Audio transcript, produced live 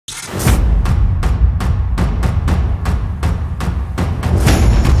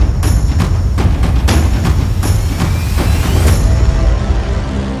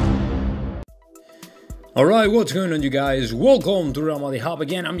Alright, what's going on, you guys? Welcome to Real Madrid Hub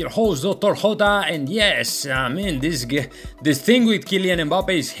again. I'm your host, Dr. Jota, and yes, man, this thing with Kylian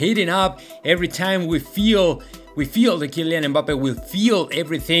Mbappe is heating up. Every time we feel that Kylian Mbappe will feel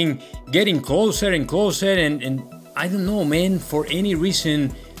everything getting closer and closer, and I don't know, man, for any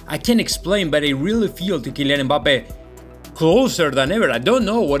reason, I can't explain, but I really feel to Kylian Mbappe closer than ever. I don't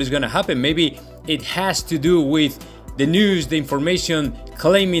know what is going to happen. Maybe it has to do with the news, the information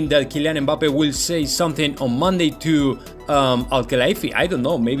claiming that Kylian Mbappe will say something on Monday to Al Khelaifi. I don't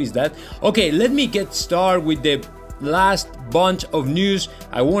know, maybe it's that. Okay, let me get started with the last bunch of news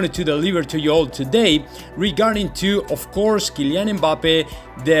I wanted to deliver to you all today regarding to, of course, Kylian Mbappe,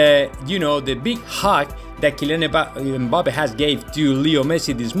 the big hug that Kylian Mbappe has gave to Leo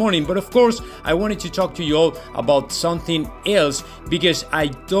Messi this morning. But of course, I wanted to talk to you all about something else, because I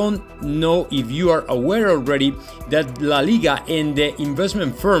don't know if you are aware already that La Liga and the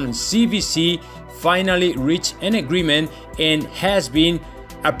investment firm CVC finally reached an agreement and has been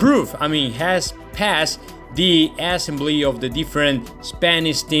approved. Has passed the assembly of the different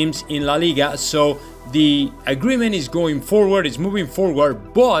Spanish teams in La Liga. So the agreement is going forward, it's moving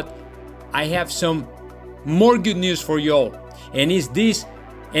forward, but I have some more good news for you all, and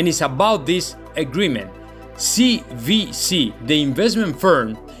it's about this agreement. CVC, the investment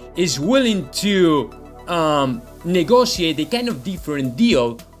firm, is willing to negotiate a kind of different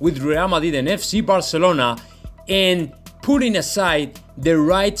deal with Real Madrid and FC Barcelona, and putting aside the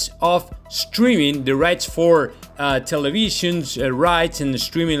rights of streaming, the rights for televisions, rights and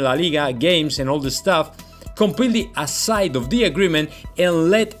streaming La Liga games and all the stuff, completely aside of the agreement,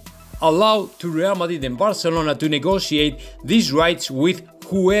 and allow to Real Madrid and Barcelona to negotiate these rights with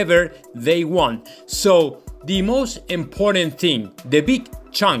whoever they want. So the most important thing, the big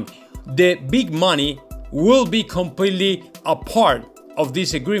chunk, the big money will be completely a part of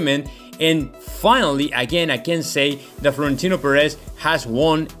this agreement. And finally, again, I can say that Florentino Perez has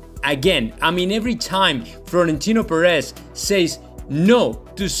won again. Every time Florentino Perez says no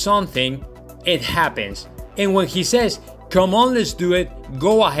to something, it happens. And when he says, come on, let's do it,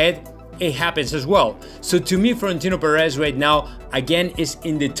 go ahead, it happens as well. So to me, Florentino Perez right now, again, is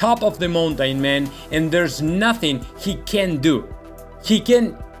in the top of the mountain, man, and there's nothing he can do. He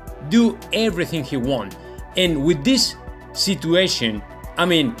can do everything he wants. And with this situation,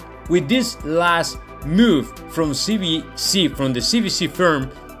 with this last move from the CVC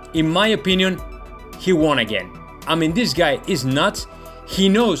firm, in my opinion, he won again. This guy is nuts. He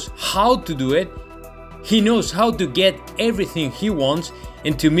knows how to do it. He knows how to get everything he wants,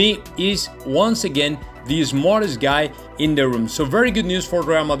 and to me is once again the smartest guy in the room. So very good news for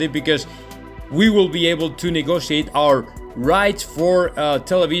Real Madrid, because we will be able to negotiate our rights for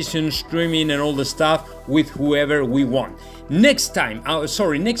television, streaming and all the stuff with whoever we want. Next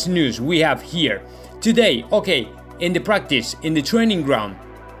news we have here today. Okay, in the practice, in the training ground,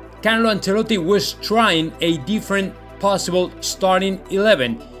 Carlo Ancelotti was trying a different possible starting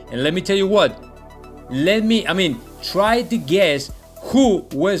 11, and let me tell you what. Try to guess who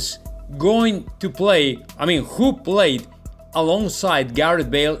was going to play, who played alongside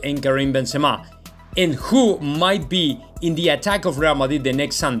Gareth Bale and Karim Benzema, and who might be in the attack of Real Madrid the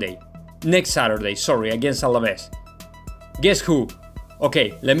next Saturday, against Alaves. Guess who?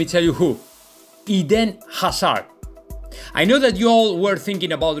 Okay, let me tell you who. Eden Hazard. I know that you all were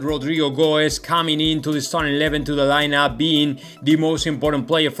thinking about Rodrigo Goes coming into the starting 11 to the lineup, being the most important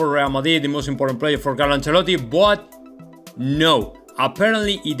player for Real Madrid, the most important player for Carlo Ancelotti, but no.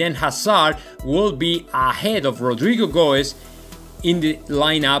 Apparently, Eden Hazard will be ahead of Rodrigo Goes in the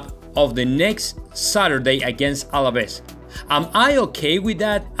lineup of the next Saturday against Alaves. Am I okay with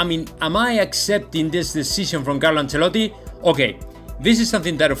that? Am I accepting this decision from Carlo Ancelotti? Okay, this is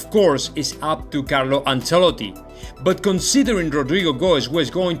something that of course is up to Carlo Ancelotti. But considering Rodrigo Goes was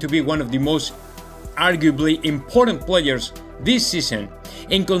going to be one of the most arguably important players this season,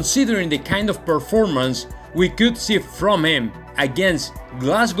 and considering the kind of performance we could see from him against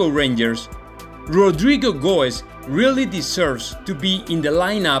Glasgow Rangers, Rodrigo Goes really deserves to be in the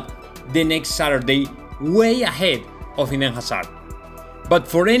lineup the next Saturday, way ahead of Eden Hazard. But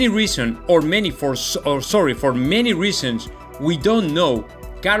for any reason, for many reasons we don't know,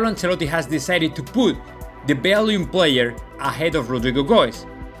 Carlo Ancelotti has decided to put the Belgian player ahead of Rodrigo Goes.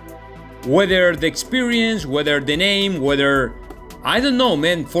 Whether the experience, whether the name, whether, I don't know,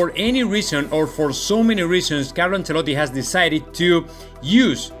 man, for any reason or for so many reasons, Carlo Ancelotti has decided to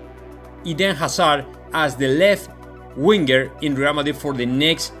use Eden Hazard as the left winger in Real Madrid for the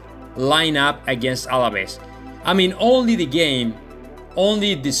next lineup against Alaves. Only the game,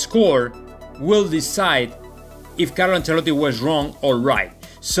 only the score will decide if Carlo Ancelotti was wrong or right.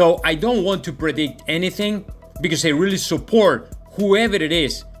 So I don't want to predict anything because I really support whoever it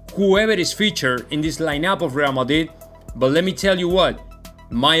is, whoever is featured in this lineup of Real Madrid. But let me tell you what,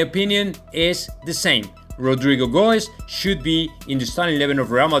 my opinion is the same. Rodrigo Goes should be in the starting 11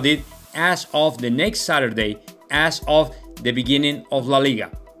 of Real Madrid as of the next Saturday, as of the beginning of La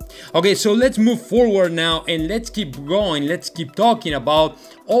Liga. Okay, so let's move forward now and let's keep going. Let's keep talking about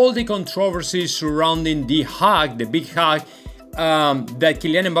all the controversies surrounding the hug, the big hug that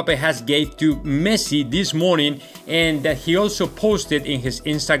Kylian Mbappe has gave to Messi this morning, and that he also posted in his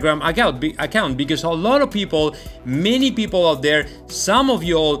Instagram account, because a lot of people, many people out there, some of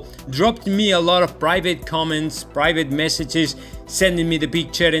you all dropped me a lot of private comments, private messages, sending me the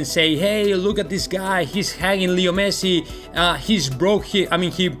picture and say, hey, look at this guy, he's hugging Leo Messi,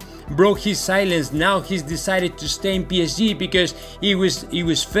 he broke his silence. Now he's decided to stay in PSG because it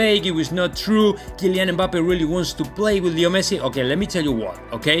was fake, it was not true. Kylian Mbappe really wants to play with Leo Messi. Okay, let me tell you what,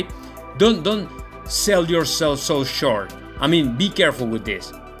 okay? Don't sell yourself so short. I mean, be careful with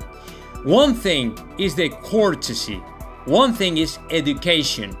this. One thing is the courtesy. One thing is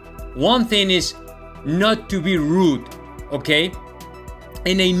education. One thing is not to be rude, okay?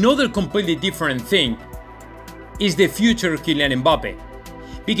 And another completely different thing is the future of Kylian Mbappe.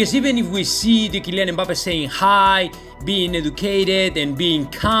 Because even if we see the Kylian Mbappe saying hi, being educated and being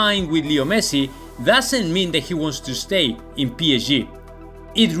kind with Leo Messi, doesn't mean that he wants to stay in PSG.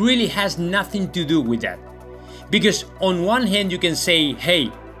 It really has nothing to do with that. Because on one hand you can say,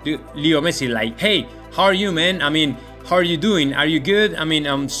 hey, Leo Messi, like, hey, how are you, man? I mean, how are you doing? Are you good? I mean,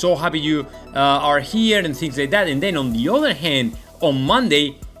 I'm so happy you are here and things like that. And then on the other hand, on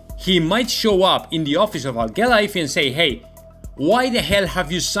Monday, he might show up in the office of Al Khelaifi and say, hey, why the hell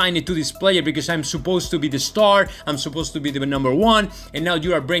have you signed it to this player? Because I'm supposed to be the star, I'm supposed to be the number one, and now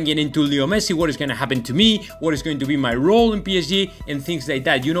you are bringing into Leo Messi. What is going to happen to me? What is going to be my role in PSG? And things like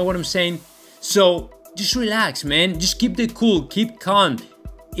that. You know what I'm saying? So just relax, man. Just keep the cool, keep calm.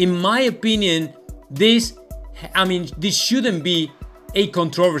 In my opinion, this shouldn't be a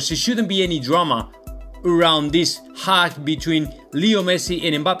controversy, shouldn't be any drama around this hug between Leo Messi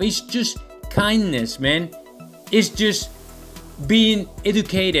and Mbappe. It's just kindness, man. It's just being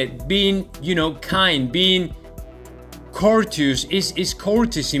educated, being, kind, being courteous. Is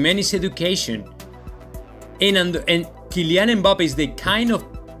courtesy, man. It's education. And Kylian Mbappe is the kind of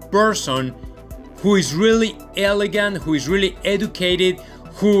person who is really elegant, who is really educated,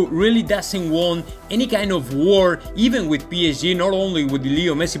 who really doesn't want any kind of war, even with PSG, not only with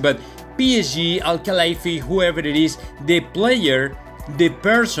Leo Messi, but PSG, Al Khelaifi, whoever it is, the player, the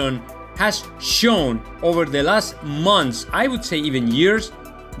person has shown over the last months, I would say even years,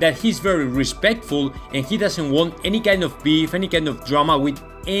 that he's very respectful and he doesn't want any kind of beef, any kind of drama with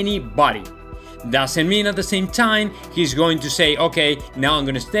anybody. Doesn't mean at the same time he's going to say, okay, now I'm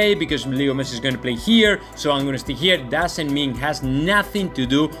going to stay because Leo Messi is going to play here, so I'm going to stay here. Doesn't mean, has nothing to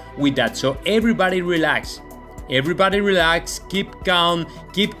do with that. So everybody relax. Everybody relax, keep calm,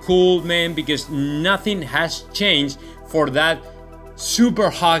 keep cool, man, because nothing has changed for that super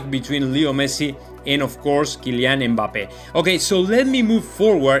hug between Leo Messi and, of course, Kylian Mbappe. Okay, so let me move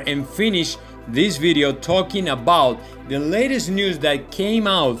forward and finish this video talking about the latest news that came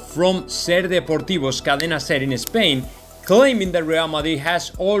out from Ser Deportivo's Cadena Ser in Spain, claiming that Real Madrid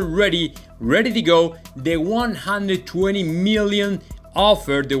has already ready to go the 120 million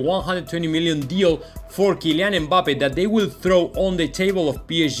offer, the 120 million deal for Kylian Mbappe that they will throw on the table of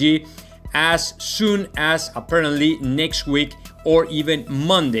PSG as soon as apparently next week or even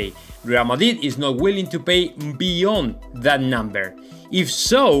Monday. Real Madrid is not willing to pay beyond that number. If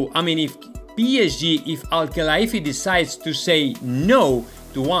so, if PSG, if Al Khelaifi decides to say no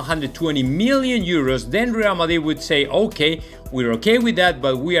to 120 million euros, then Real Madrid would say, okay, we're okay with that,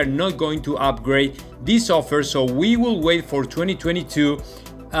 but we are not going to upgrade this offer, so we will wait for 2022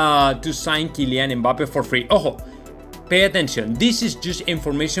 to sign Kylian Mbappe for free. Ojo, pay attention, this is just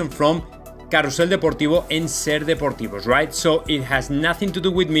information from Carrusel Deportivo and Ser Deportivos, right? So it has nothing to do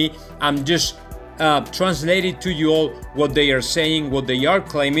with me. I'm just translating to you all what they are saying, what they are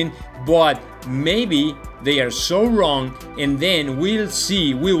claiming, but maybe they are so wrong, and then we will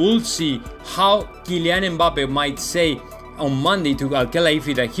see how Kylian Mbappe might say on Monday to Al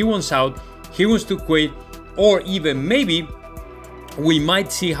Khelaifi that he wants out, he wants to quit, or even maybe we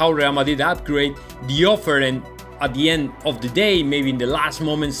might see how Real Madrid upgrade the offer and at the end of the day, maybe in the last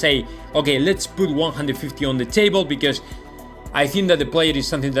moment, say, okay, let's put 150 on the table because I think that the player is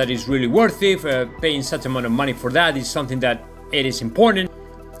something that is really worth it. Paying such amount of money for that is something that it is important.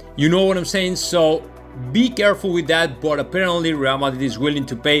 You know what I'm saying? So be careful with that. But apparently Real Madrid is willing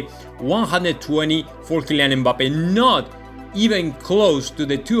to pay 120 for Kylian Mbappe, not even close to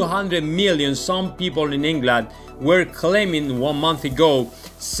the 200 million some people in England were claiming 1 month ago,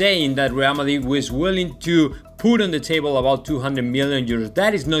 saying that Real Madrid was willing to put on the table about 200 million euros.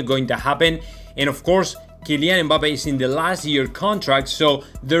 That is not going to happen. And of course, Kylian Mbappe is in the last year contract, so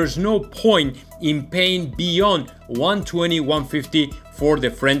there's no point in paying beyond 120, 150 for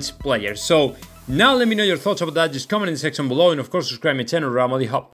the French player. So now let me know your thoughts about that. Just comment in the section below, and of course subscribe to my channel, Real Madrid Hub.